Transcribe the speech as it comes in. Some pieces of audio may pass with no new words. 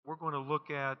we're going to look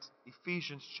at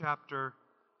Ephesians chapter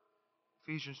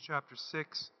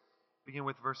 6, begin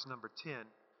with verse number 10.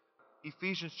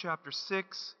 Ephesians chapter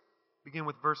 6, begin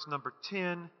with verse number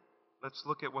 10. Let's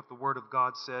look at what the Word of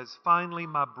God says. Finally,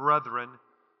 my brethren,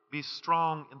 be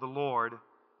strong in the Lord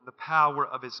and the power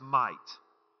of His might.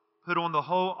 Put on the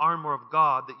whole armor of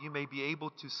God that you may be able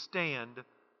to stand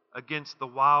against the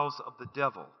wiles of the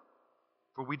devil.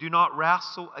 For we do not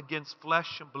wrestle against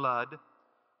flesh and blood,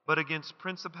 but against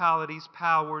principalities,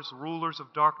 powers, rulers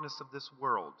of darkness of this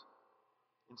world,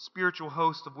 and spiritual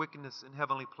hosts of wickedness in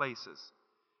heavenly places.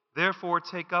 Therefore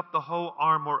take up the whole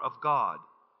armor of God,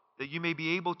 that you may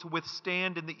be able to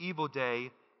withstand in the evil day,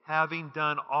 having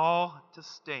done all to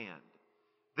stand.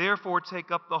 Therefore take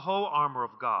up the whole armor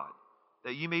of God,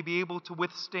 that you may be able to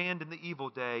withstand in the evil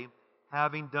day,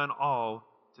 having done all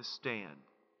to stand.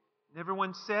 And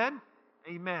everyone said,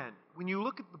 amen. When you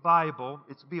look at the Bible,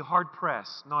 it's be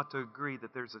hard-pressed not to agree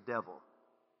that there's a devil.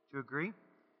 Do you agree?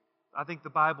 I think the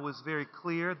Bible is very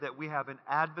clear that we have an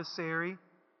adversary,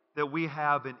 that we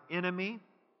have an enemy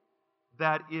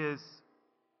that is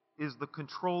the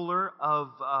controller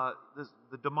of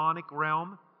the demonic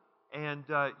realm. And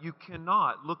you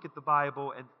cannot look at the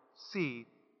Bible and see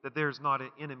that there's not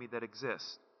an enemy that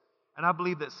exists. And I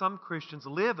believe that some Christians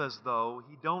live as though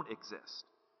he don't exist.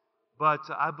 But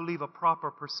I believe a proper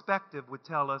perspective would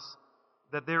tell us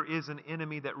that there is an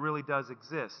enemy that really does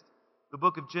exist. The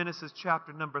book of Genesis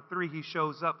chapter number 3, he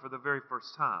shows up for the very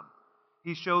first time.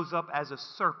 He shows up as a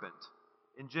serpent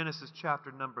in Genesis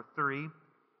chapter number 3.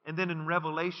 And then in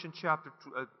Revelation chapter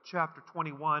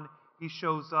 21, he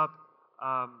shows up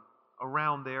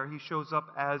around there. He shows up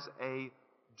as a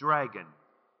dragon.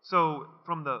 So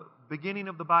from the beginning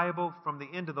of the Bible, from the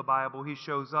end of the Bible, he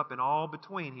shows up, and all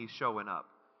between he's showing up.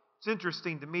 It's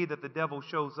interesting to me that the devil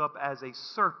shows up as a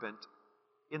serpent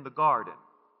in the garden.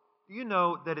 Do you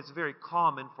know that it's very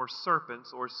common for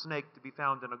serpents or snake to be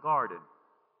found in a garden?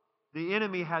 The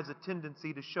enemy has a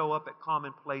tendency to show up at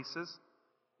common places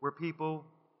where people,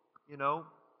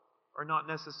 are not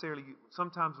necessarily...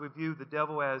 Sometimes we view the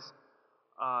devil as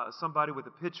somebody with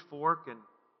a pitchfork and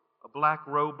a black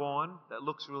robe on that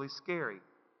looks really scary.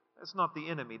 That's not the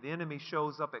enemy. The enemy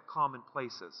shows up at common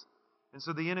places. And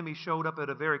so the enemy showed up at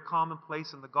a very common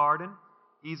place in the garden.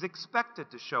 He's expected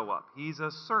to show up. He's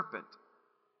a serpent.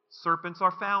 Serpents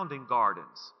are found in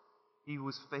gardens. He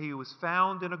was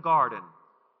found in a garden,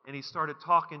 and he started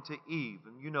talking to Eve.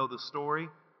 And you know the story.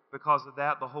 Because of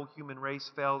that, the whole human race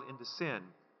fell into sin.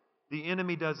 The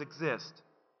enemy does exist.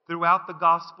 Throughout the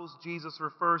Gospels, Jesus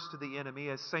refers to the enemy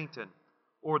as Satan,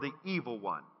 or the evil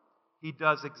one. He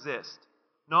does exist.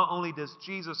 Not only does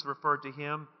Jesus refer to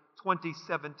him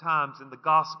 27 times in the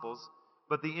Gospels,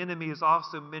 but the enemy is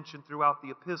also mentioned throughout the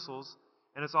epistles,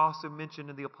 and it's also mentioned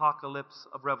in the apocalypse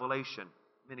of Revelation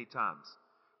many times.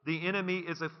 The enemy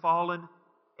is a fallen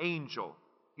angel.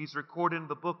 He's recorded in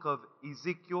the book of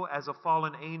Ezekiel as a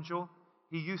fallen angel.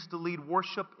 He used to lead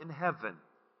worship in heaven.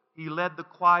 He led the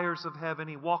choirs of heaven.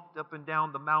 He walked up and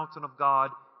down the mountain of God.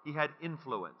 He had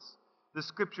influence. The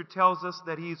scripture tells us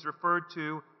that he's referred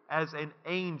to as an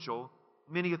angel.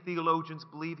 Many theologians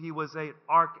believe he was an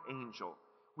archangel.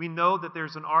 We know that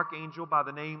there's an archangel by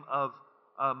the name of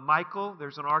Michael.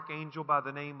 There's an archangel by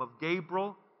the name of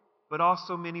Gabriel. But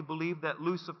also many believe that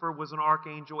Lucifer was an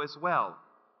archangel as well.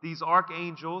 These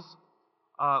archangels,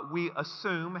 we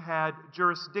assume, had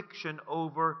jurisdiction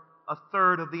over a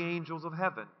third of the angels of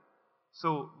heaven.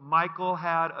 So Michael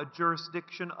had a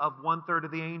jurisdiction of 1/3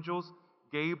 of the angels.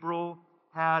 Gabriel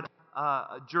had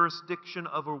a jurisdiction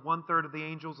over 1/3 of the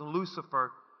angels, and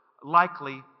Lucifer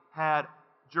likely had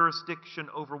jurisdiction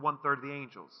over 1/3 of the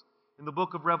angels. In the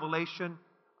book of Revelation,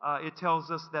 it tells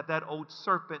us that old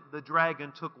serpent, the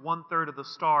dragon, took 1/3 of the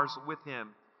stars with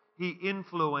him. He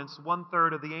influenced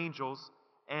 1/3 of the angels,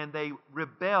 and they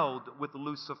rebelled with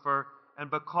Lucifer, and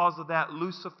because of that,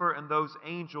 Lucifer and those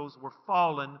angels were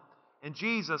fallen. And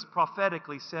Jesus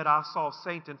prophetically said, I saw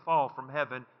Satan fall from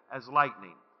heaven as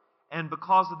lightning. And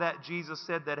because of that, Jesus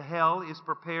said that hell is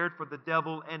prepared for the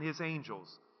devil and his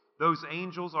angels. Those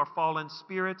angels are fallen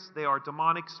spirits. They are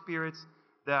demonic spirits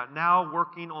that are now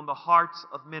working on the hearts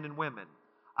of men and women.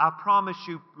 I promise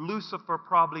you, Lucifer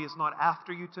probably is not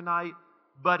after you tonight,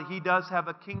 but he does have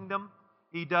a kingdom.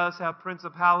 He does have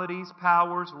principalities,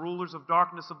 powers, rulers of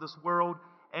darkness of this world,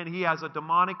 and he has a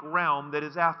demonic realm that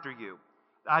is after you.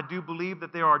 I do believe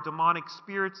that there are demonic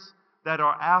spirits that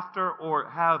are after or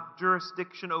have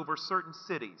jurisdiction over certain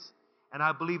cities. And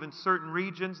I believe in certain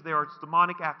regions there is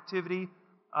demonic activity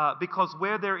because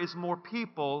where there is more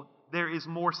people, there is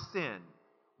more sin.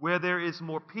 Where there is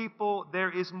more people, there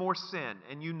is more sin.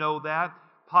 And you know that.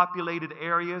 populated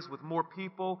areas with more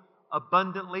people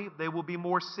abundantly, there will be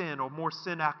more sin or more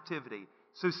sin activity.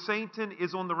 So Satan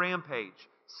is on the rampage.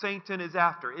 Satan is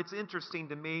after. It's interesting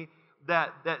to me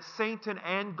that Satan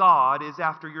and God is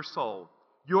after your soul.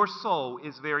 Your soul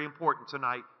is very important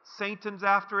tonight. Satan's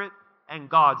after it and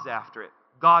God's after it.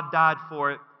 God died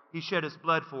for it. He shed His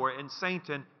blood for it, and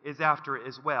Satan is after it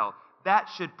as well. That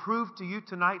should prove to you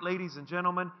tonight, ladies and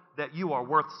gentlemen, that you are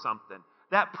worth something.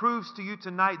 That proves to you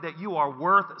tonight that you are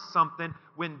worth something.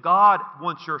 When God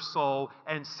wants your soul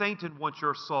and Satan wants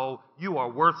your soul, you are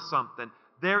worth something.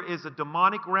 There is a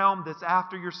demonic realm that's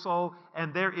after your soul,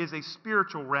 and there is a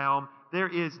spiritual realm. There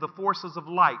is the forces of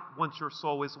light wants your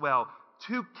soul as well.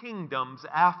 Two kingdoms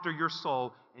after your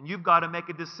soul, and you've got to make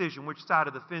a decision which side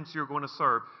of the fence you're going to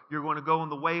serve. You're going to go in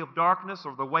the way of darkness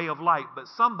or the way of light, but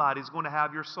somebody's going to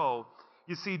have your soul.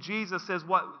 You see, Jesus says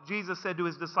what Jesus said to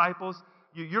His disciples,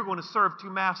 you're going to serve two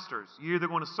masters. You're either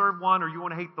going to serve one or you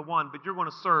want to hate the one, but you're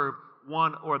going to serve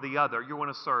one or the other. You're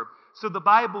going to serve. So the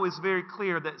Bible is very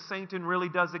clear that Satan really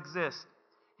does exist.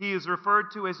 He is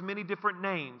referred to as many different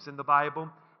names in the Bible,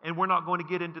 and we're not going to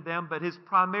get into them, but his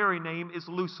primary name is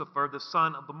Lucifer, the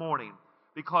son of the morning,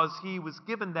 because he was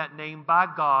given that name by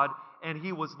God, and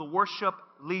he was the worship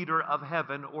leader of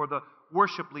heaven, or the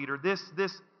worship leader.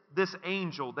 This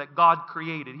angel that God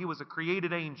created, he was a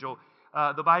created angel.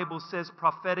 The Bible says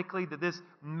prophetically that this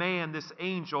man, this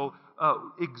angel,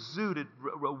 exuded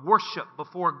worship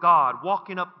before God,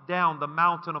 walking up down the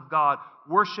mountain of God,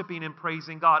 worshiping and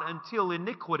praising God until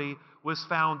iniquity was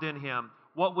found in him.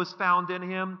 What was found in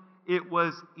him? It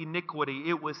was iniquity.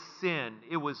 It was sin.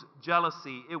 It was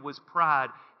jealousy. It was pride.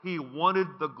 He wanted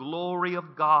the glory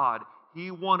of God.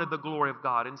 He wanted the glory of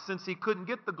God. And since he couldn't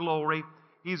get the glory,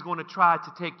 he's going to try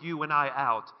to take you and I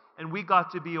out. And we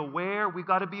got to be aware. We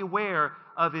got to be aware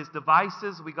of his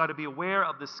devices. We got to be aware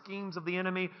of the schemes of the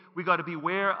enemy. We got to be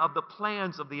aware of the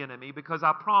plans of the enemy, because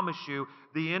I promise you,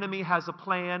 the enemy has a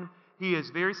plan. He is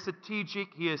very strategic.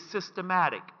 He is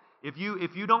systematic. If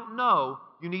you don't know,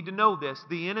 you need to know this.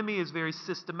 The enemy is very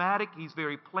systematic. He's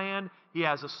very planned. He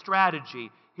has a strategy.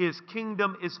 His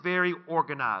kingdom is very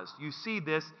organized. You see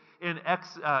this in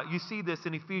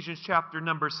Ephesians chapter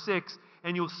number 6,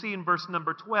 and you'll see in verse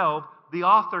number 12, the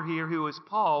author here, who is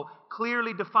Paul,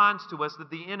 clearly defines to us that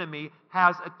the enemy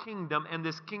has a kingdom, and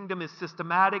this kingdom is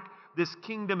systematic. This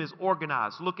kingdom is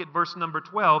organized. Look at verse number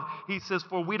 12. He says,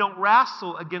 "For we don't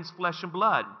wrestle against flesh and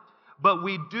blood, but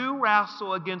we do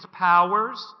wrestle against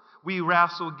powers. We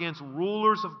wrestle against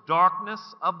rulers of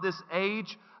darkness of this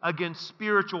age, against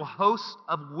spiritual hosts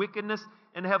of wickedness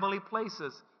in heavenly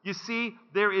places." You see,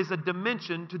 there is a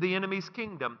dimension to the enemy's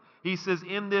kingdom. He says,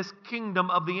 in this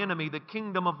kingdom of the enemy, the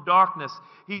kingdom of darkness,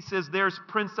 he says there's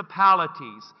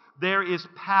principalities, there is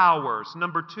powers,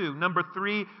 number 2. Number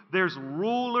 3, there's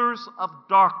rulers of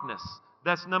darkness.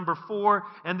 That's number 4.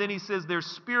 And then he says there's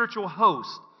spiritual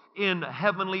hosts in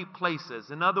heavenly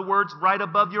places. In other words, right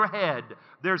above your head,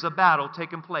 there's a battle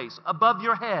taking place. Above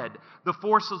your head, the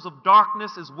forces of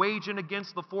darkness is waging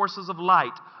against the forces of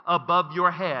light above your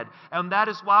head. And that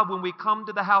is why when we come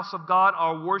to the house of God,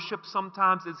 our worship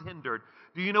sometimes is hindered.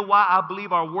 Do you know why I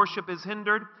believe our worship is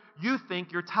hindered? You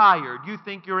think you're tired. You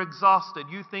think you're exhausted.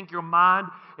 You think your mind,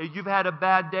 you've had a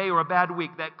bad day or a bad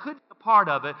week. That could be a part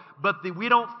of it, but we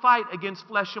don't fight against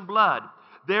flesh and blood.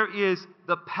 There is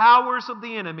the powers of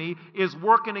the enemy is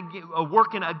working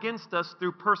against us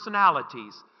through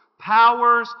personalities.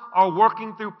 Powers are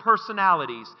working through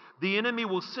personalities. The enemy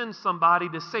will send somebody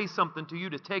to say something to you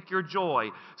to take your joy.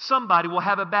 Somebody will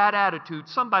have a bad attitude.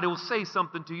 Somebody will say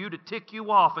something to you to tick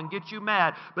you off and get you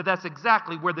mad. But that's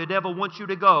exactly where the devil wants you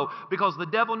to go, because the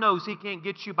devil knows he can't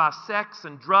get you by sex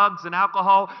and drugs and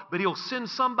alcohol, but he'll send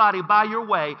somebody by your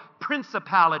way.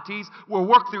 Principalities will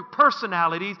work through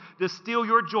personalities to steal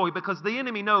your joy, because the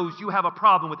enemy knows you have a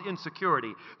problem with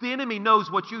insecurity. The enemy knows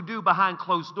what you do behind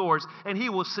closed doors, and he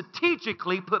will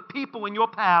strategically put people in your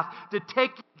path to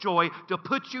take your joy, to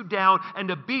put you down and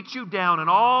to beat you down. And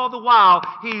all the while,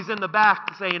 he's in the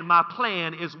back saying, my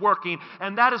plan is working.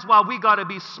 And that is why we got to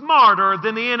be smarter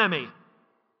than the enemy.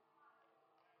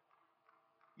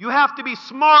 You have to be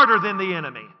smarter than the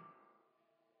enemy.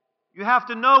 You have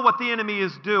to know what the enemy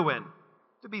is doing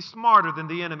to be smarter than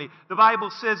the enemy. The Bible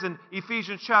says in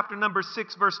Ephesians chapter number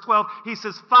 6, verse 12, he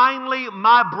says, "Finally,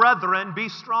 my brethren, be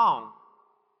strong."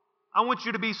 I want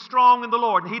you to be strong in the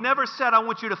Lord. He never said, I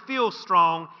want you to feel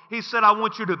strong. He said, I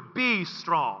want you to be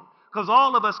strong. Because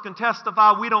all of us can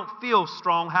testify we don't feel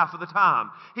strong half of the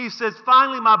time. He says,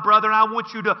 finally, my brethren, I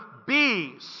want you to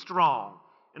be strong.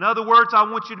 In other words, I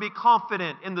want you to be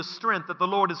confident in the strength that the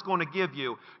Lord is going to give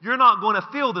you. You're not going to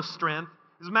feel the strength.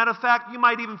 As a matter of fact, you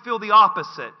might even feel the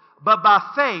opposite. But by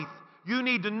faith, you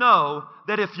need to know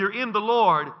that if you're in the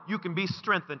Lord, you can be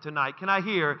strengthened tonight. Can I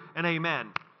hear an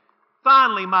amen?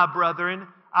 Finally, my brethren,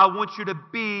 I want you to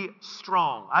be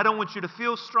strong. I don't want you to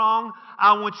feel strong.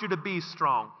 I want you to be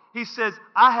strong. He says,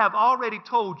 I have already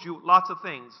told you lots of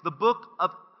things. The book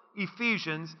of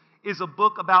Ephesians is a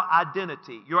book about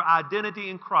identity, your identity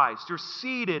in Christ. You're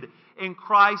seated in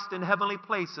Christ in heavenly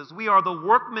places. We are the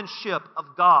workmanship of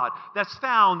God. That's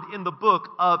found in the book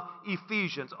of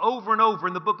Ephesians. Over and over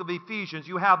in the book of Ephesians,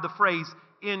 you have the phrase,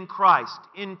 in Christ,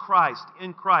 in Christ,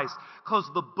 in Christ. Because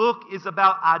the book is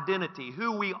about identity,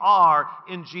 who we are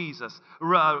in Jesus.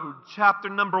 Chapter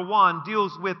number 1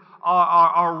 deals with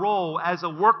our role as a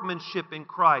workmanship in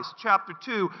Christ. Chapter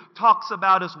 2 talks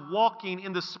about us walking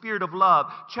in the spirit of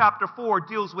love. Chapter 4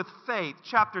 deals with faith.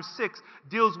 Chapter 6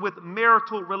 deals with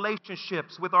marital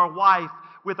relationships with our wife,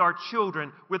 with our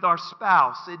children, with our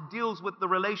spouse. It deals with the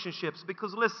relationships.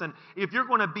 Because listen, if you're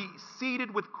going to be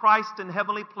seated with Christ in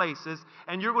heavenly places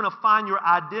and you're going to find your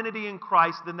identity in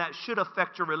Christ, then that should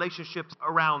affect your relationships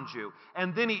around you.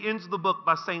 And then he ends the book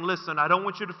by saying, listen, I don't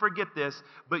want you to forget this,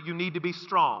 but you need to be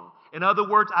strong. In other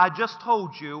words, I just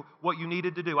told you what you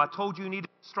needed to do. I told you needed to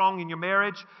be strong in your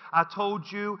marriage. I told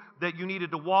you that you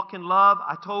needed to walk in love.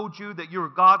 I told you that you're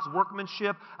God's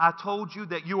workmanship. I told you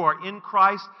that you are in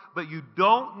Christ. But you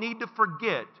don't need to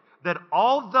forget that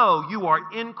although you are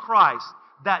in Christ,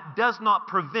 that does not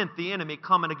prevent the enemy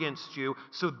coming against you.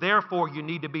 So therefore, you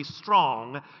need to be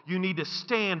strong. You need to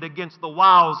stand against the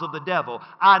wiles of the devil.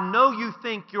 I know you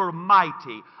think you're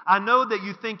mighty. I know that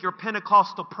you think you're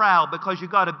Pentecostal proud because you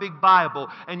got a big Bible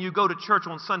and you go to church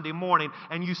on Sunday morning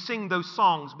and you sing those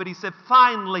songs. But he said,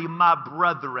 finally, my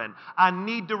brethren, I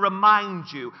need to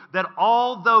remind you that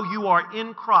although you are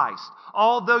in Christ,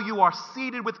 although you are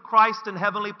seated with Christ in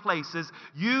heavenly places,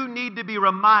 you need to be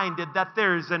reminded that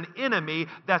there is an enemy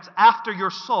that's after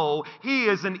your soul. He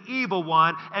is an evil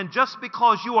one. And just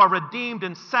because you are redeemed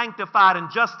and sanctified and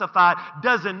justified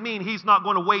doesn't mean he's not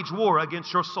going to wage war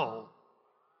against your soul.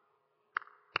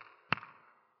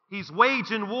 He's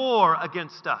waging war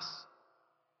against us.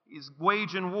 He's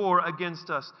waging war against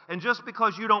us. And just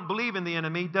because you don't believe in the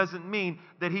enemy doesn't mean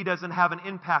that he doesn't have an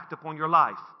impact upon your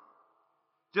life.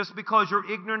 Just because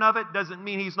you're ignorant of it doesn't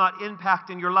mean he's not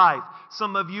impacting your life.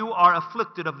 Some of you are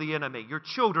afflicted of the enemy. Your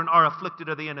children are afflicted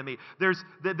of the enemy. There's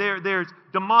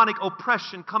demonic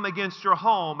oppression come against your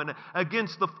home, and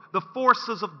against the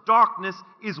forces of darkness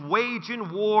is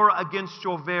waging war against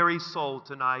your very soul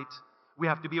tonight. We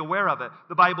have to be aware of it.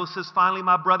 The Bible says, finally,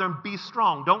 my brethren, be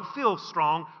strong. Don't feel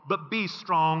strong, but be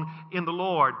strong in the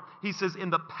Lord. He says,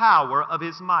 in the power of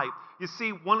his might. You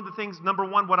see, one of the things, number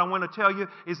one, what I want to tell you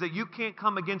is that you can't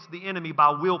come against the enemy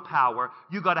by willpower.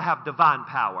 You got to have divine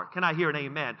power. Can I hear an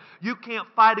amen? You can't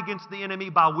fight against the enemy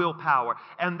by willpower.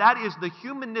 And that is the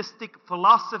humanistic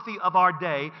philosophy of our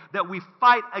day, that we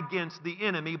fight against the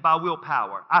enemy by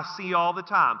willpower. I see all the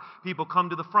time. People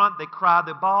come to the front, they cry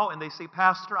the ball, and they say,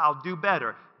 Pastor, I'll do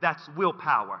better. That's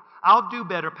willpower. I'll do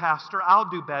better, Pastor. I'll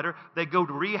do better. They go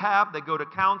to rehab. They go to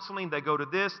counseling. They go to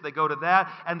this. They go to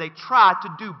that. And they try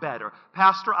to do better.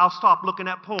 Pastor, I'll stop looking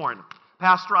at porn.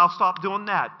 Pastor, I'll stop doing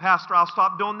that. Pastor, I'll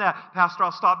stop doing that. Pastor,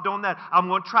 I'll stop doing that. I'm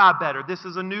going to try better. This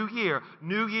is a new year.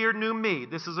 New year, new me.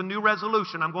 This is a new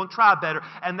resolution. I'm going to try better.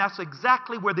 And that's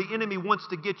exactly where the enemy wants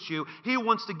to get you. He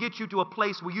wants to get you to a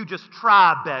place where you just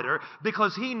try better,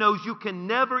 because he knows you can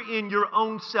never in your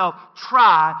own self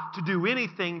try to do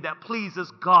anything that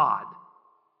pleases God.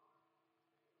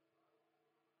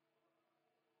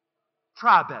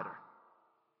 Try better.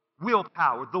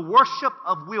 Willpower. The worship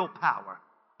of willpower.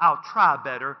 I'll try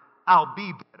better. I'll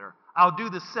be better. I'll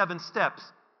do the 7 steps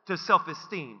to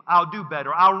self-esteem. I'll do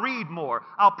better. I'll read more.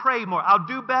 I'll pray more. I'll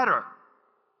do better.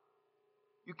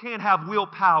 You can't have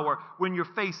willpower when you're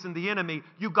facing the enemy.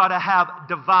 You've got to have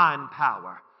divine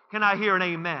power. Can I hear an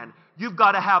amen? You've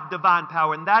got to have divine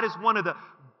power. And that is one of the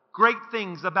great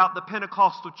things about the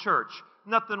Pentecostal church.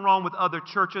 Nothing wrong with other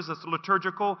churches. It's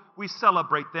liturgical. We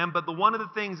celebrate them. But one of the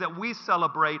things that we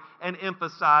celebrate and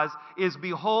emphasize is,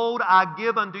 behold, I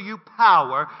give unto you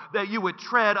power that you would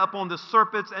tread upon the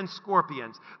serpents and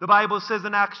scorpions. The Bible says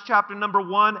in Acts chapter number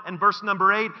 1 and verse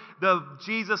number 8,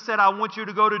 Jesus said, I want you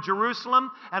to go to Jerusalem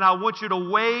and I want you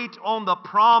to wait on the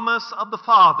promise of the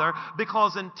Father,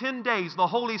 because in 10 days the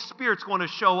Holy Spirit's going to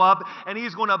show up and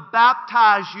he's going to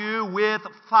baptize you with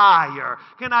fire.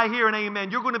 Can I hear an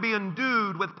amen? You're going to be endued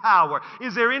endued with power?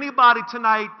 Is there anybody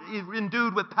tonight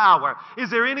endued with power? Is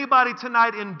there anybody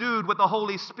tonight endued with the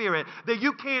Holy Spirit? That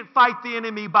you can't fight the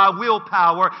enemy by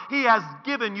willpower. He has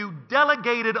given you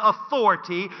delegated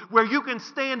authority where you can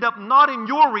stand up not in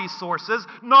your resources,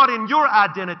 not in your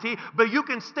identity, but you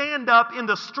can stand up in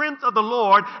the strength of the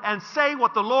Lord and say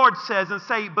what the Lord says and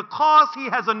say, because He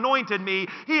has anointed me,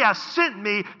 He has sent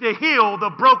me to heal the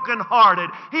brokenhearted.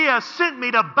 He has sent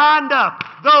me to bind up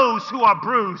those who are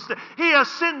bruised. He has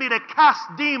sent me to cast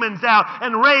demons out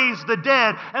and raise the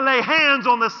dead and lay hands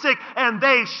on the sick and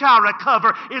they shall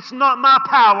recover. It's not my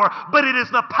power, but it is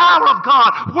the power of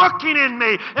God working in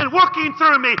me and working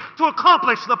through me to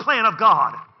accomplish the plan of God.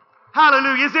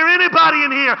 Hallelujah. Is there anybody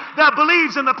in here that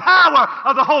believes in the power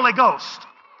of the Holy Ghost?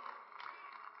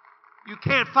 You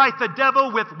can't fight the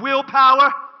devil with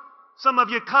willpower. Some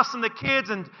of you cussing the kids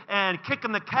and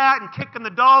kicking the cat and kicking the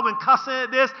dog and cussing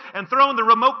at this and throwing the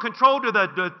remote control to the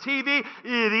TV.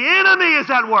 The enemy is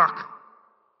at work.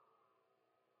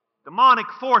 Demonic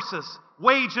forces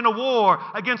waging a war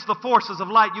against the forces of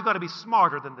light. You've got to be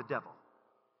smarter than the devil.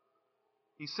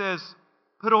 He says,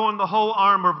 put on the whole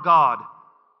armor of God,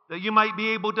 that you might be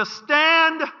able to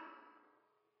stand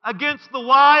against the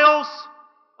wiles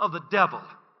of the devil.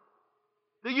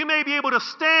 That you may be able to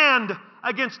stand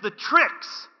against the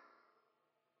tricks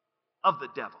of the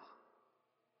devil.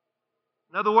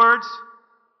 In other words,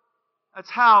 that's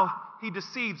how he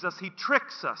deceives us. He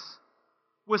tricks us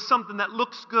with something that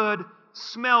looks good,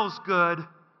 smells good,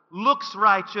 looks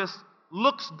righteous,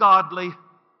 looks godly.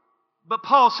 But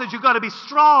Paul says you've got to be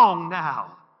strong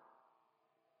now,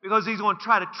 because he's going to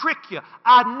try to trick you.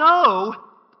 I know,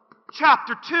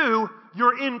 chapter 2,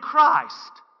 you're in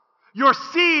Christ. You're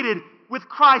seated with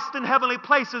Christ in heavenly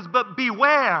places, but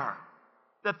beware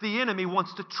that the enemy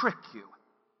wants to trick you.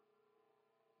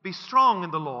 Be strong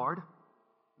in the Lord,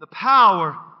 the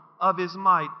power of His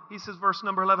might. He says, verse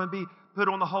number 11b, put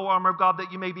on the whole armor of God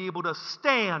that you may be able to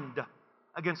stand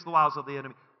against the wiles of the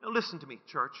enemy. Now listen to me,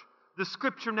 church. The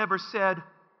Scripture never said,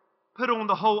 put on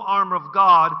the whole armor of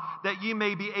God that you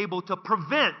may be able to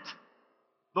prevent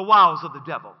the wiles of the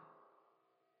devil.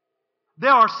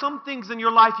 There are some things in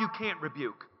your life you can't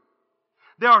rebuke.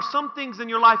 There are some things in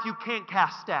your life you can't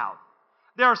cast out.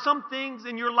 There are some things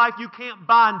in your life you can't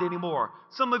bind anymore.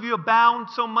 Some of you are bound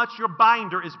so much your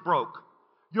binder is broke.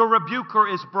 Your rebuker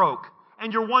is broke.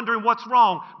 And you're wondering what's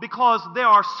wrong, because there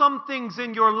are some things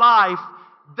in your life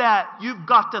that you've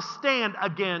got to stand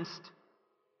against.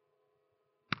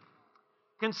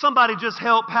 Can somebody just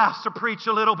help Pastor preach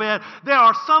a little bit? There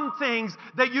are some things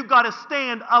that you've got to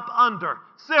stand up under.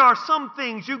 There are some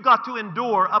things you've got to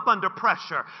endure up under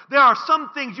pressure. There are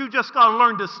some things you just got to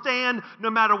learn to stand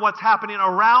no matter what's happening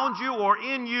around you or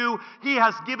in you. He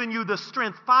has given you the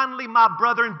strength. Finally, my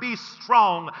brethren, be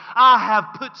strong. I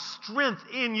have put strength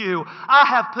in you. I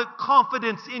have put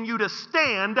confidence in you to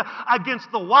stand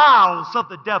against the wiles of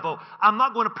the devil. I'm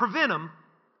not going to prevent him.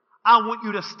 I want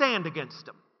you to stand against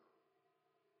him.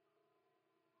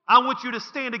 I want you to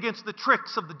stand against the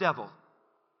tricks of the devil.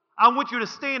 I want you to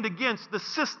stand against the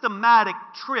systematic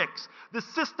tricks, the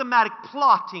systematic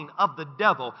plotting of the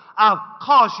devil. I'll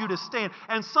cause you to stand.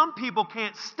 And some people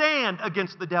can't stand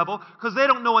against the devil because they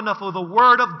don't know enough of the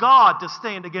Word of God to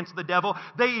stand against the devil.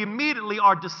 They immediately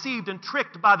are deceived and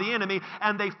tricked by the enemy,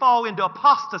 and they fall into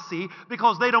apostasy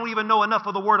because they don't even know enough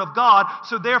of the Word of God.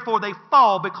 So therefore they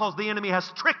fall because the enemy has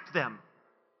tricked them.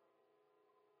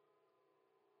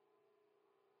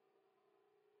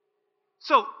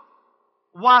 So,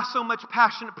 why so much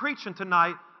passionate preaching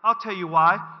tonight? I'll tell you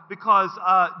why. Because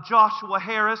Joshua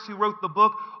Harris, who wrote the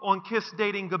book on Kiss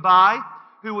Dating Goodbye,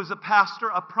 who was a pastor,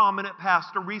 a prominent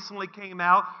pastor, recently came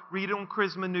out. Read it on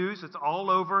Charisma News. It's all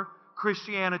over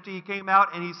Christianity. He came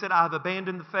out and he said, I have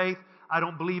abandoned the faith. I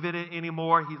don't believe in it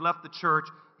anymore. He left the church.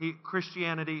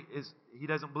 Christianity he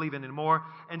doesn't believe in anymore.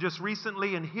 And just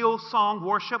recently in Hillsong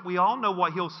Worship, we all know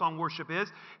what Hillsong Worship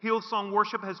is. Hillsong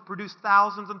Worship has produced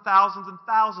thousands and thousands and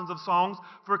thousands of songs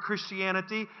for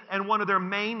Christianity. And one of their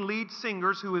main lead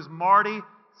singers, who is Marty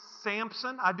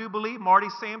Sampson, I do believe, Marty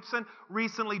Sampson,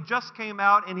 recently just came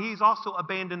out, and he's also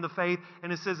abandoned the faith,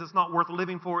 and it says it's not worth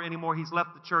living for anymore. He's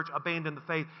left the church, abandoned the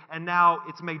faith, and now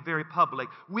it's made very public.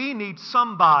 We need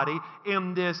somebody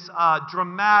in this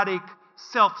dramatic,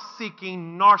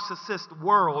 self-seeking, narcissist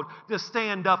world to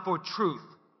stand up for truth.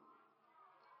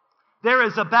 There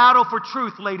is a battle for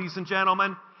truth, ladies and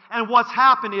gentlemen. And what's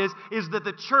happened is that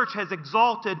the church has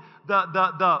exalted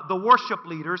the worship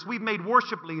leaders. We've made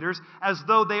worship leaders as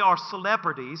though they are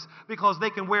celebrities because they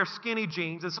can wear skinny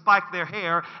jeans and spike their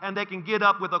hair, and they can get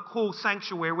up with a cool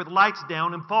sanctuary with lights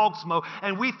down and fog smoke,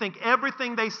 and we think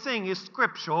everything they sing is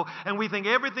scriptural, and we think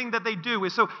everything that they do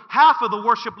is. So half of the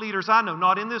worship leaders I know,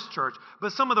 not in this church,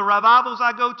 but some of the revivals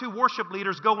I go to, worship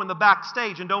leaders go in the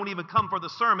backstage and don't even come for the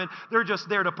sermon. They're just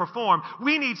there to perform.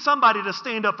 We need somebody to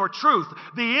stand up for truth.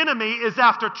 The enemy is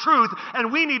after truth,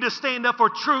 and we need to stand up for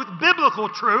truth, biblical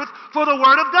truth, for the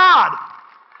Word of God.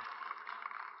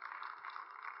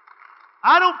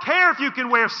 I don't care if you can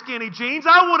wear skinny jeans.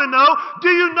 I want to know, do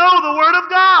you know the Word of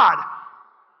God?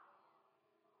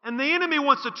 And the enemy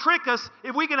wants to trick us.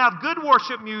 If we can have good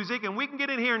worship music and we can get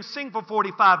in here and sing for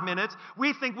 45 minutes,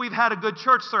 we think we've had a good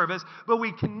church service, but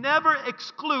we can never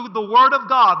exclude the Word of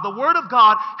God. The Word of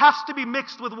God has to be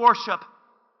mixed with worship.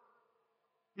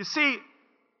 You see,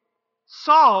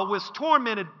 Saul was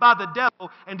tormented by the devil,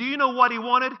 and do you know what he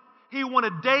wanted? He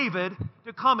wanted David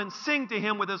to come and sing to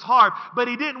him with his harp, but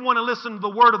he didn't want to listen to the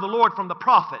word of the Lord from the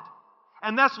prophet.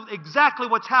 And that's exactly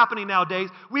what's happening nowadays.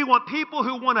 We want people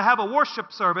who want to have a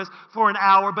worship service for an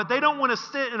hour, but they don't want to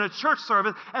sit in a church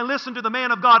service and listen to the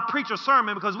man of God preach a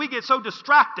sermon because we get so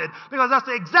distracted, because that's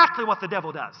exactly what the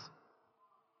devil does.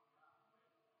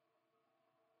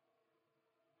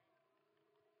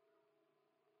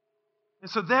 And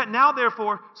so that now,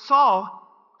 therefore, Saul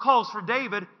calls for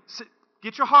David,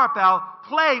 get your harp out,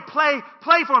 play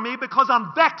for me because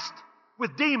I'm vexed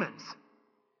with demons.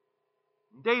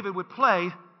 David would play,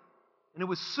 and it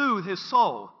would soothe his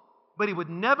soul, but he would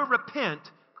never repent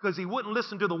because he wouldn't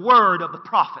listen to the word of the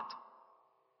prophet.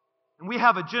 And we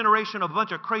have a generation of a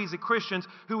bunch of crazy Christians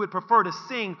who would prefer to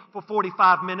sing for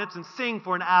 45 minutes and sing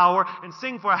for an hour and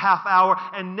sing for a half hour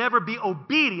and never be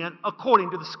obedient according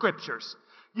to the Scriptures.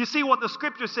 You see what the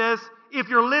Scripture says? If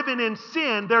you're living in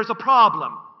sin, there's a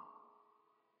problem.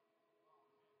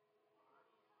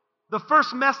 The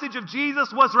first message of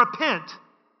Jesus was repent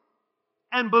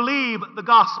and believe the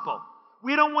gospel.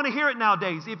 We don't want to hear it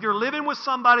nowadays. If you're living with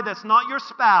somebody that's not your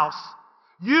spouse,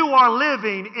 you are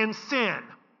living in sin.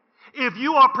 If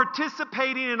you are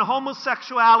participating in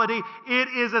homosexuality, it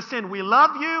is a sin. We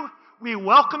love you, we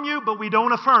welcome you, but we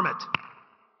don't affirm it.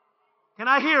 Can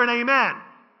I hear an amen?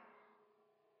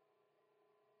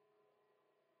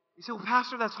 You say, well,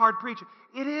 Pastor, that's hard preaching.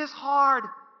 It is hard,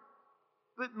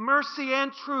 but mercy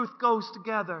and truth goes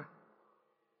together.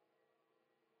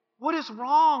 What is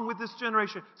wrong with this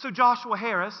generation? So Joshua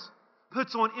Harris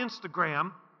puts on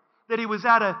Instagram that he was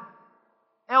at a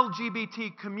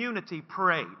LGBT community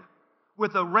parade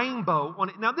with a rainbow on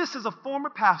it. Now, this is a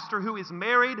former pastor who is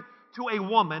married to a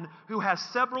woman who has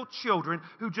several children,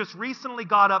 who just recently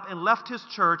got up and left his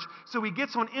church. So he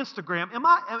gets on Instagram. Am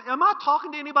I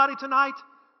talking to anybody tonight?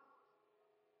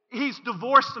 He's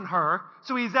divorcing her,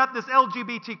 so he's at this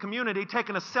LGBT community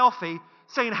taking a selfie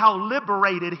saying how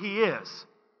liberated he is.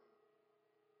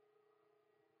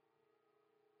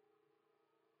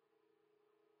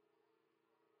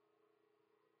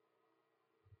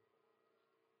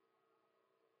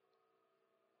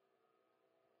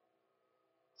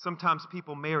 Sometimes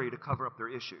people marry to cover up their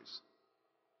issues.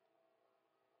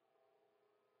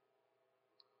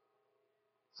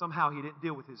 Somehow he didn't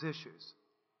deal with his issues.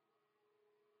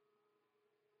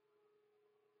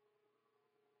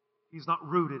 He's not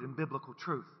rooted in biblical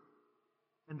truth.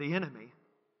 And the enemy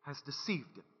has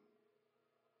deceived him.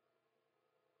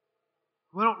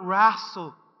 We don't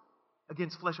wrestle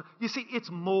against flesh. You see, it's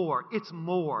more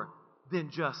than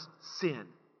just sin.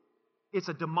 It's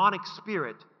a demonic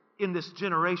spirit in this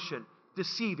generation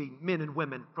deceiving men and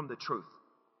women from the truth.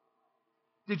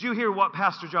 Did you hear what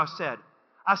Pastor Josh said?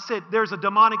 I said there's a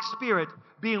demonic spirit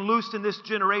being loosed in this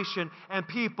generation, and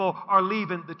people are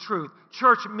leaving the truth.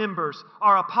 Church members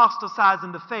are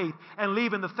apostatizing the faith and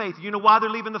leaving the faith. You know why they're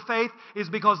leaving the faith? Is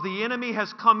because the enemy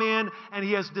has come in and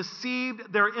he has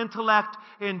deceived their intellect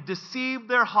and deceived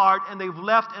their heart, and they've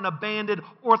left and abandoned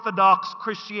Orthodox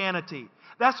Christianity.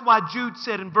 That's why Jude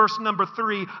said in verse number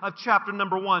 3 of chapter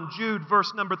number 1, Jude,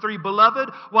 verse number 3, Beloved,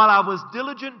 while I was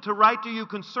diligent to write to you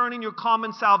concerning your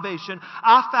common salvation,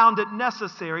 I found it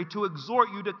necessary to exhort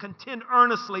you to contend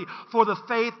earnestly for the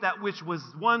faith that which was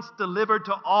once delivered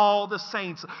to all the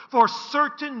saints. For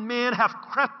certain men have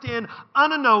crept in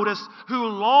unnoticed, who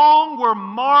long were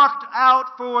marked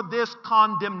out for this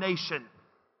condemnation.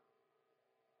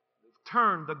 They've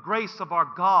turned the grace of our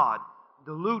God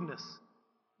into lewdness.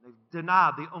 They've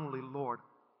denied the only Lord,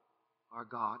 our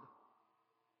God.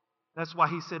 That's why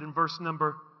he said in verse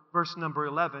number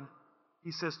 11,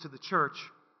 he says to the church,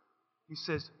 he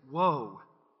says, Woe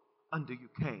unto you,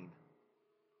 Cain.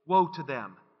 Woe to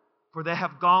them, for they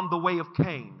have gone the way of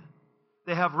Cain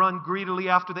They have run greedily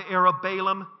after the heir of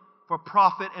Balaam for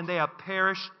profit, and they have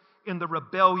perished in the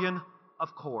rebellion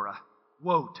of Korah.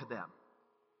 Woe to them.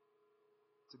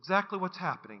 It's exactly what's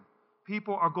happening.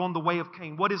 People are going the way of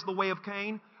Cain. What is the way of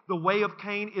Cain? The way of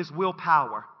Cain is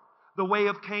willpower. The way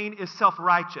of Cain is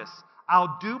self-righteous.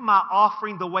 I'll do my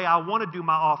offering the way I want to do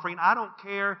my offering. I don't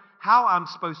care how I'm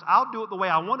supposed to. I'll do it the way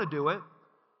I want to do it.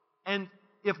 And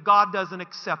if God doesn't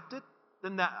accept it,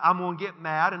 then I'm going to get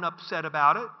mad and upset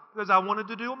about it because I wanted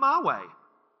to do it my way.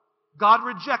 God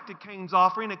rejected Cain's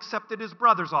offering, accepted his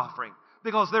brother's offering,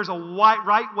 because there's a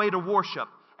right way to worship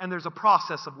and there's a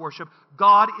process of worship.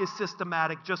 God is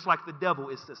systematic just like the devil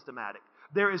is systematic.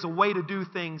 There is a way to do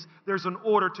things. There's an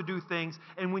order to do things.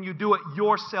 And when you do it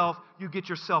yourself, you get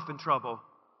yourself in trouble.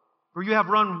 For you have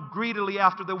run greedily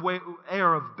after the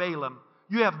heir of Balaam.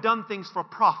 You have done things for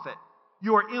profit.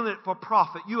 You are in it for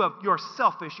profit. You're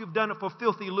selfish. You've done it for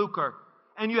filthy lucre.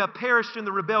 And you have perished in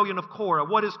the rebellion of Korah.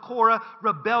 What is Korah?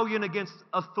 Rebellion against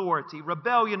authority.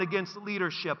 Rebellion against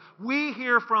leadership. We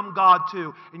hear from God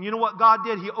too. And you know what God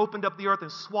did? He opened up the earth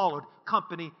and swallowed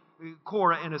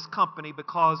Korah and his company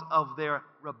because of their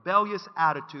rebellious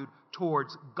attitude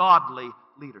towards godly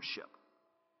leadership.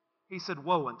 He said,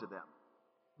 woe unto them.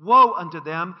 Woe unto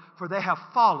them, for they have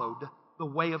followed the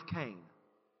way of Cain.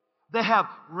 They have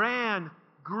ran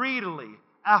greedily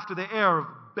after the heir of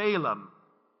Balaam,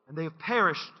 and they have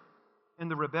perished in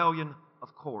the rebellion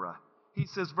of Korah. He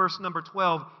says, verse number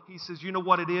 12, he says, you know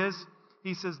what it is?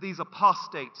 He says, these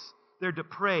apostates, they're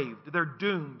depraved, they're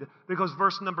doomed, because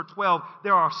verse number 12,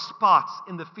 there are spots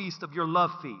in the feast of your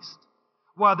love feast.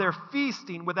 While they're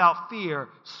feasting without fear,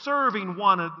 serving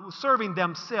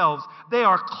themselves, they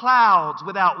are clouds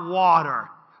without water.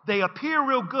 They appear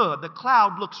real good. The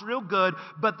cloud looks real good,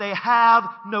 but they have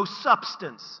no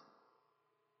substance.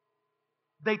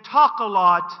 They talk a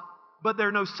lot, but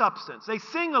there's no substance. They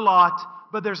sing a lot,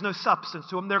 but there's no substance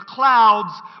to them. They're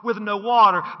clouds with no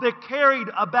water. They're carried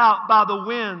about by the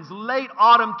winds, late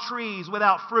autumn trees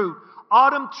without fruit.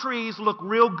 Autumn trees look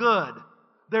real good.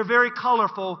 They're very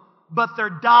colorful, but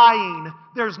they're dying.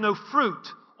 There's no fruit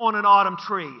on an autumn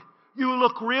tree. You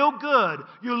look real good.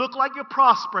 You look like you're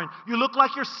prospering. You look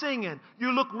like you're singing.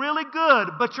 You look really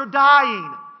good, but you're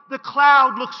dying. The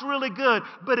cloud looks really good,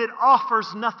 but it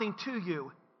offers nothing to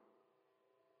you.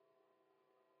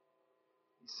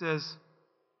 He says,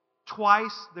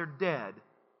 twice they're dead,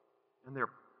 and they're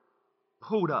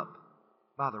pulled up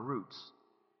by the roots.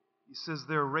 He says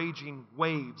they're raging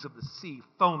waves of the sea,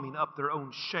 foaming up their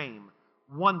own shame,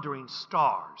 wandering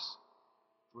stars,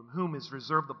 from whom is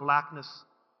reserved the blackness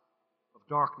of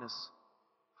darkness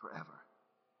forever.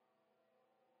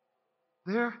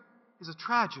 There is a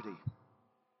tragedy.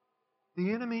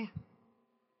 The enemy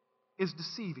is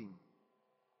deceiving.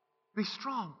 Be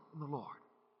strong in the Lord,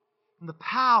 in the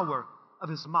power of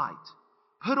his might.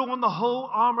 Put on the whole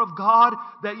armor of God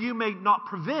that you may not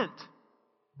prevent,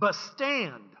 but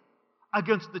stand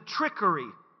against the trickery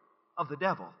of the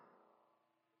devil.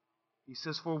 He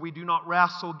says, for we do not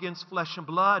wrestle against flesh and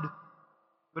blood,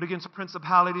 but against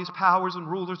principalities, powers,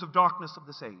 and rulers of darkness of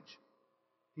this age.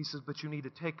 He says, but you need to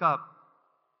take up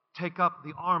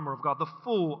the armor of God, the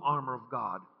full armor of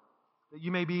God, that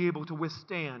you may be able to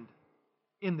withstand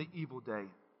in the evil day.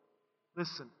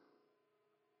 Listen,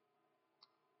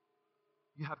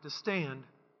 you have to stand.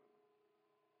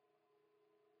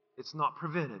 It's not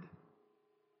prevented,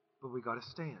 but we got to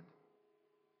stand.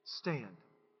 Stand.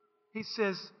 He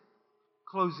says,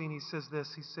 closing, he says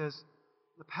this, he says,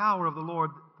 the power of the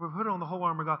Lord, put on the whole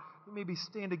armor of God, you may be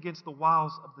stand against the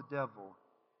wiles of the devil.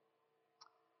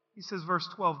 He says, verse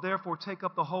 12, therefore take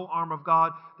up the whole armor of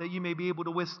God, that you may be able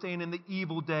to withstand in the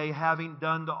evil day, having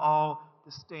done to all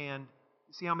to stand.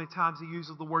 You see how many times he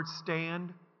uses the word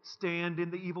stand? Stand in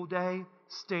the evil day.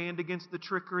 Stand against the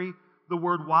trickery. The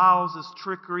word wiles is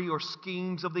trickery or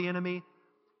schemes of the enemy.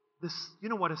 You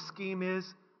know what a scheme is?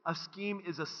 A scheme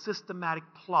is a systematic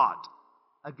plot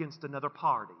against another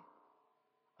party.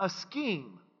 A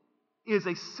scheme is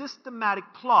a systematic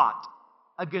plot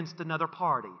against another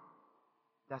party.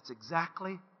 That's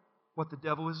exactly what the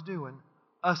devil is doing.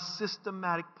 A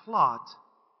systematic plot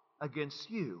against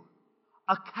you.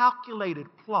 A calculated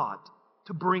plot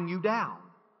to bring you down.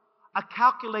 A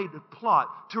calculated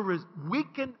plot to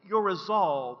weaken your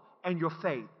resolve and your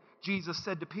faith. Jesus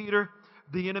said to Peter,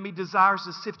 the enemy desires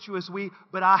to sift you as wheat,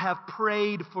 but I have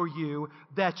prayed for you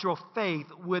that your faith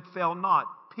would fail not.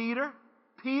 Peter,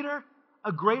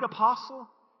 a great apostle,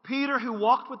 Peter who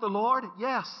walked with the Lord,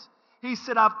 yes. He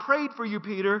said, I've prayed for you,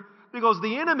 Peter, because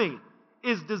the enemy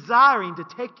is desiring to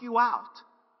take you out.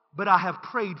 But I have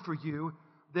prayed for you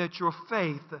that your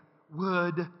faith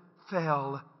would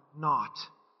fail not.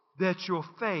 that your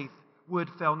faith would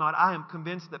fail not. I am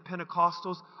convinced that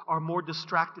Pentecostals are more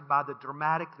distracted by the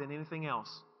dramatic than anything else.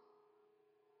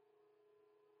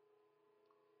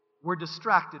 We're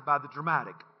distracted by the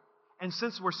dramatic. And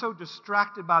since we're so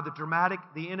distracted by the dramatic,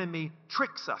 the enemy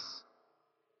tricks us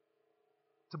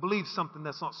to believe something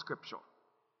that's not scriptural.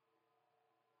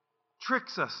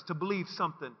 Tricks us to believe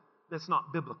something that's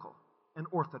not biblical and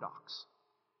orthodox.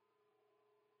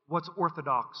 What's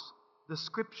orthodox? The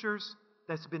scriptures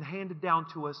that's been handed down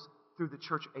to us through the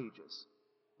church ages.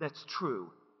 That's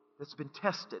true. That's been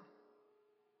tested.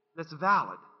 That's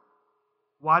valid.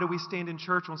 Why do we stand in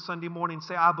church on Sunday morning and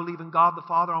say, I believe in God the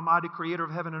Father Almighty, creator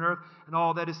of heaven and earth, and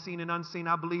all that is seen and unseen?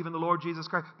 I believe in the Lord Jesus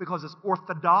Christ. Because it's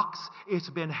orthodox. It's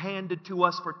been handed to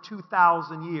us for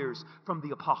 2,000 years from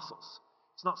the apostles.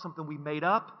 It's not something we made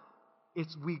up.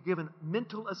 We've given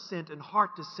mental assent and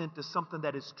heart assent to something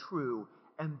that is true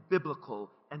and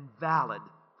biblical and valid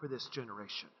for this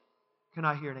generation. Can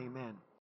I hear an amen?